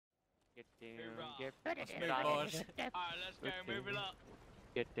Get Let's move, boys. Alright, let's go. Move it up.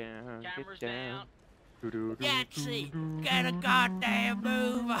 Get down. Cameras Get down. down. Yahtzee! Get a goddamn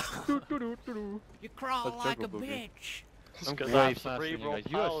move! You crawl Let's like a juggle boogie. bitch! I'm Because way I have faster than you cerebral guys.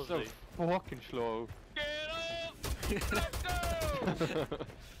 You are so palsy. fucking slow. Get up! Let's go!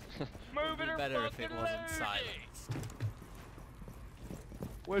 Move it It'd or be better if it fucking wasn't lose silenced.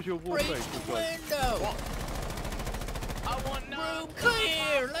 Where's your wall Breach face? the window! I want Room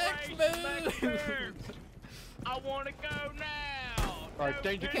clear! Let's move! I want to go now! Alright,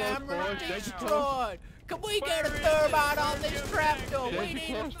 danger close, Camera boys. Danger close. destroyed! Can we get a Where is thermite it? on this trapdoor? We Danger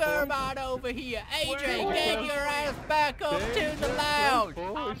need a close, thermite over here. Where AJ, is get it? your ass back up to Danger the close, lounge!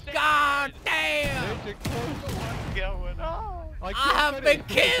 boys. God damn! Danger close. What's going on? I have been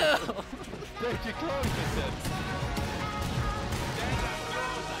killed! Danger close, I said.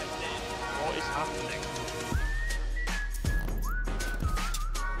 What is happening?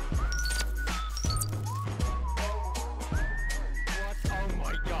 What? Oh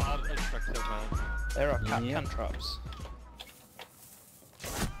my god. I struck so bad. There are cantraps.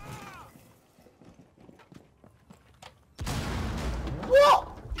 What?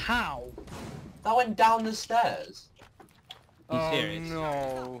 How? That went down the stairs. You serious?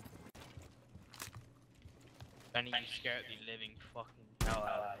 No. Benny, you scared the living fucking hell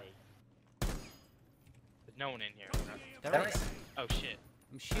out of me. There's no one in here. There is. Oh shit.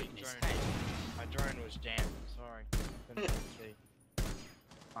 I'm shooting his Drone. head. My drone was jammed. Sorry. Couldn't see.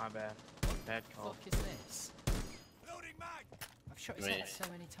 My bad. Bad What call. the fuck is this? I've shot his head so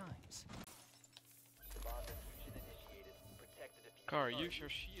many times. Car, use your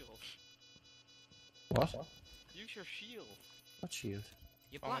shield. What? Use your shield. What shield?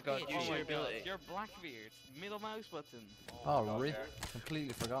 Your Oh my god, Blackbeard use shield. your ability. Your Blackbeard. Middle mouse button. Oh, really?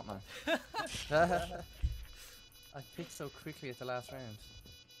 Completely forgot, man. I picked so quickly at the last round.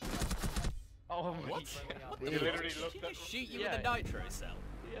 Oh my What? god. He literally Did looked she at just shoot you yeah. with a nitro cell?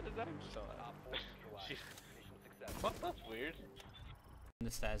 He had a dime shot. What? That's weird. On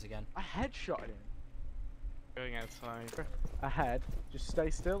the stairs again. I headshotted him. Going outside. Ahead. Just stay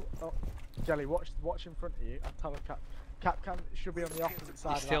still. Oh, Jelly, watch in front of you. I'll tell the Cap should be on the opposite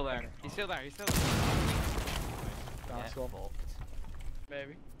side. He's of still that there. thing. He's still there. He's still there. Nice Yeah, one. fucked.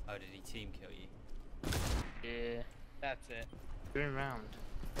 Baby. Oh, did he team kill you? Yeah. That's it. Going round.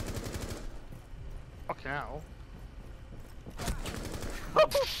 Fuck now.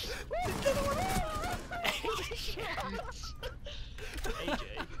 AJ.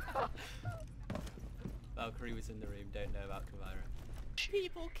 Valkyrie was in the room, don't know about Kavira.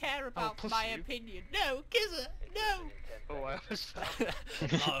 People care about about my my opinion. No, Kizza, no! Oh, I was.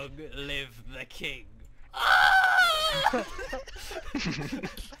 Long live the king. As soon as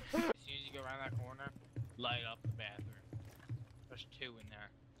you go around that corner, light up the bathroom. There's two in there.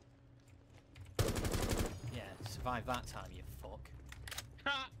 Yeah, survive that time, you fuck.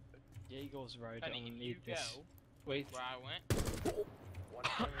 Eagles Road. Benny, I you need go. this. Wait. Where I went.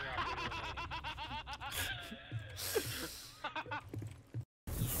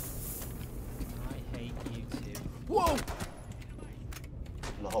 I hate you too. Whoa!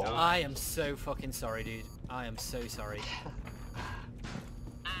 No. I am so fucking sorry, dude. I am so sorry.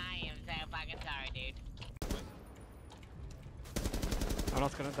 I am so fucking sorry, dude. I'm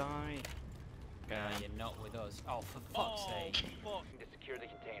not gonna die. You're not with us. Oh, for fuck's sake. Fuck.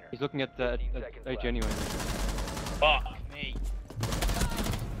 He's looking at the AJ anyway. Fuck me.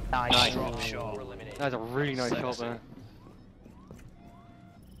 Nice drop shot. That's a really nice shot Sexy. there.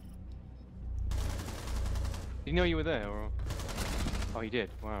 Did he know you were there, or? Oh, he did.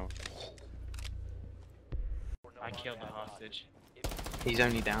 Wow. I killed the hostage. He's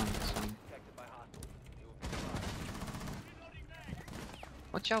only down, so.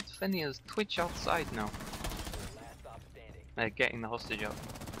 Watch out, Phineas. Twitch outside now. They're getting the hostage up.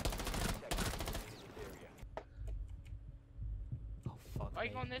 Oh, fuck Why are you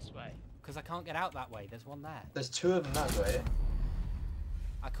me. going this way? Because I can't get out that way. There's one there. There's two of them that way.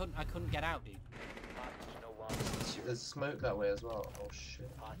 I couldn't get out, dude. There's smoke that way as well. Oh shit.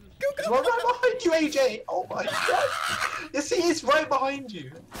 There's one right behind you, AJ! Oh my god! You see, he's right behind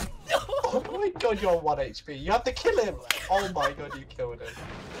you! Oh my god, you're on 1 HP. You have to kill him! Oh my god, you killed him.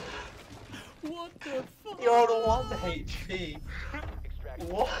 What the fuck? You're on 1 HP.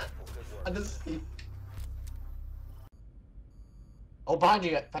 What? I just see. Oh, behind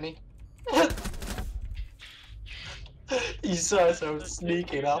you, Penny. He's so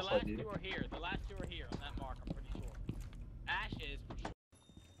sneaking up on you. The last two are here. The last two are here on that mark, I'm pretty sure. Ash is for sure.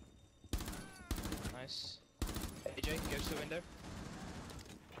 Nice. AJ, go to the window.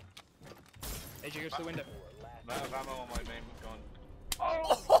 AJ, go to the window. I have ammo on my main gun.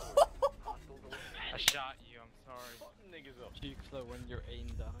 Oh!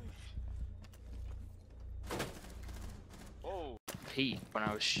 MP when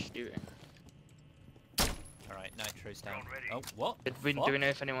I was shooting. Alright, nitro's down. Oh, what? Do we know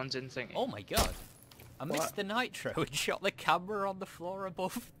if anyone's in thinking? Oh my god. I missed the nitro and shot the camera on the floor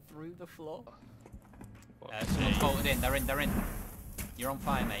above through the floor. Someone's bolted in, they're in. You're on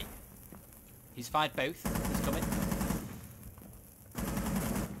fire, mate. He's fired both. He's coming.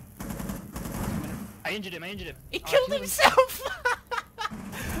 I injured him. He killed himself!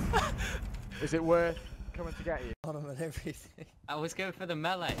 Is it worth coming to get you? On him and everything. I was going for the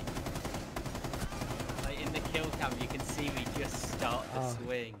melee. Like in the kill cam, you can see me just start the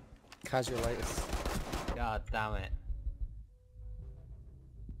swing. Casualitis. God damn it.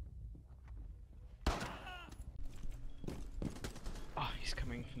 Oh, he's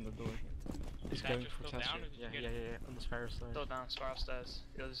coming from the door. He's going for Clancy. Yeah, on the spiral stairs. Still down, spiral stairs.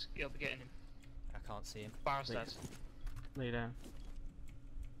 You'll be getting him. I can't see him. Spiral stairs. Lay down.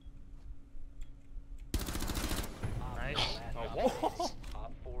 Nice. Oh, what?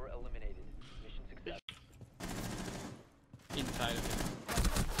 Top 4 eliminated. Mission success. Inside of him.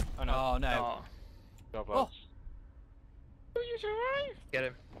 Oh no. Oh no. Oh. God Oh. bless. You survived! Get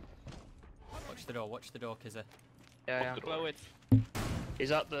him. Watch the door, Kizza. Yeah. Blow it.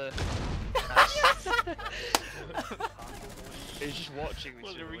 He's at the... He's just watching me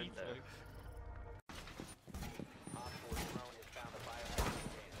through the window.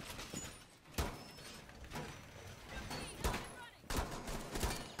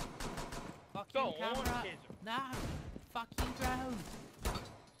 Fuck you, camera! No! Fuck you, drone!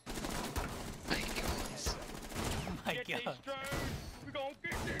 Oh my god. We gonna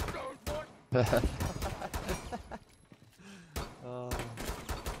get this drone, boy! Oh,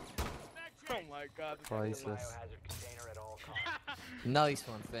 Oh my god. priceless. Nice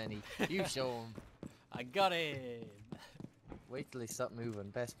one, Fenny. You show him. I got him! Wait till they stop moving.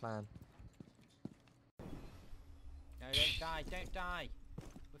 Best plan. No, don't die!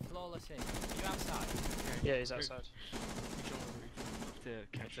 We're flawless here. You outside? Yeah, he's outside. To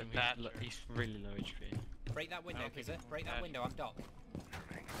catch him. bad. He's really low HP. Break that window, Kizza. Break that window, I'm Doc.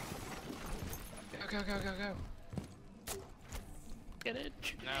 Go. Get it?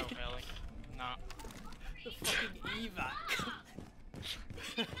 No, really. No. The fucking evac!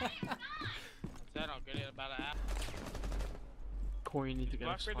 Said I'll get it about an hour. Corey, you need to get a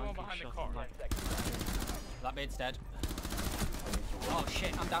the one behind the car. That bit's dead. Oh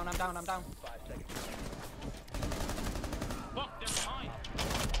shit, I'm down. 5 seconds. Fuck, they're behind.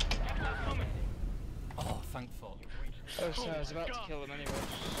 Oh, thankful. Oh, so I was about to kill him anyway.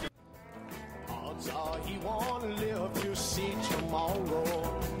 Odds are he won't live to see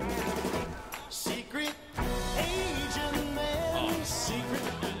tomorrow. Secret agent man, secret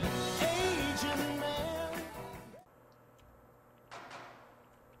agent man.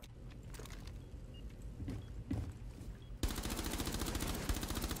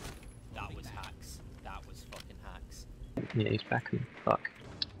 That was hacks. That was fucking hacks. Yeah, he's back in. Fuck.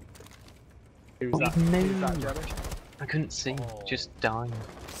 Who's Oh, that? no. Who's that, Jeremy? I couldn't see. Oh. Just dying.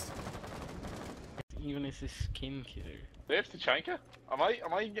 Even if his skin killer. There's the Chanka.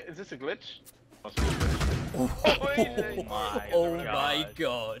 Is this a glitch? Oh my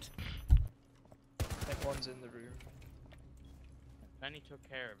god. I think one's in the room. Then he took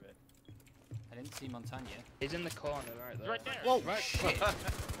care of it. I didn't see Montagna. He's in the corner right there. Right there. Whoa, right. Shit.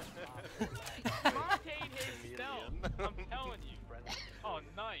 Maintain his stealth. I'm telling you. Oh,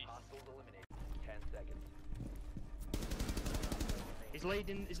 nice. Hostiles eliminated. 10 seconds. He's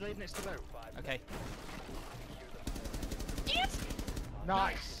laid next to the boat. Okay.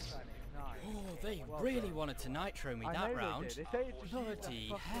 Nice. Oh, they really wanted to nitro me I that know round. They did. If they had just used that Bloody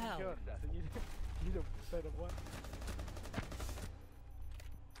fucking hell. gun, then you'd have said a what?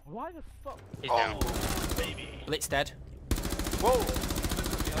 Why the fuck? He's down. Blitz dead. Whoa!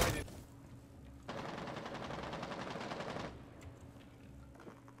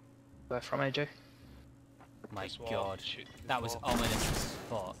 Where from, AJ? My This wall. god. Shoot That was wall. ominous as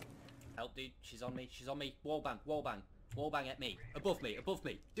fuck. Help, dude. She's on me. Wall bang. Wall bang at me. Above me.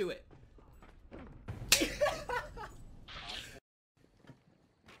 Do it.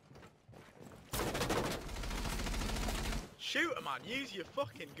 Shoot him, man. Use your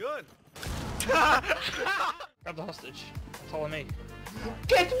fucking gun. Grab the hostage. Follow me.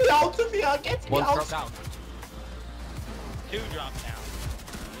 Get me out of here! Get me One out! drop down. 2 drop down.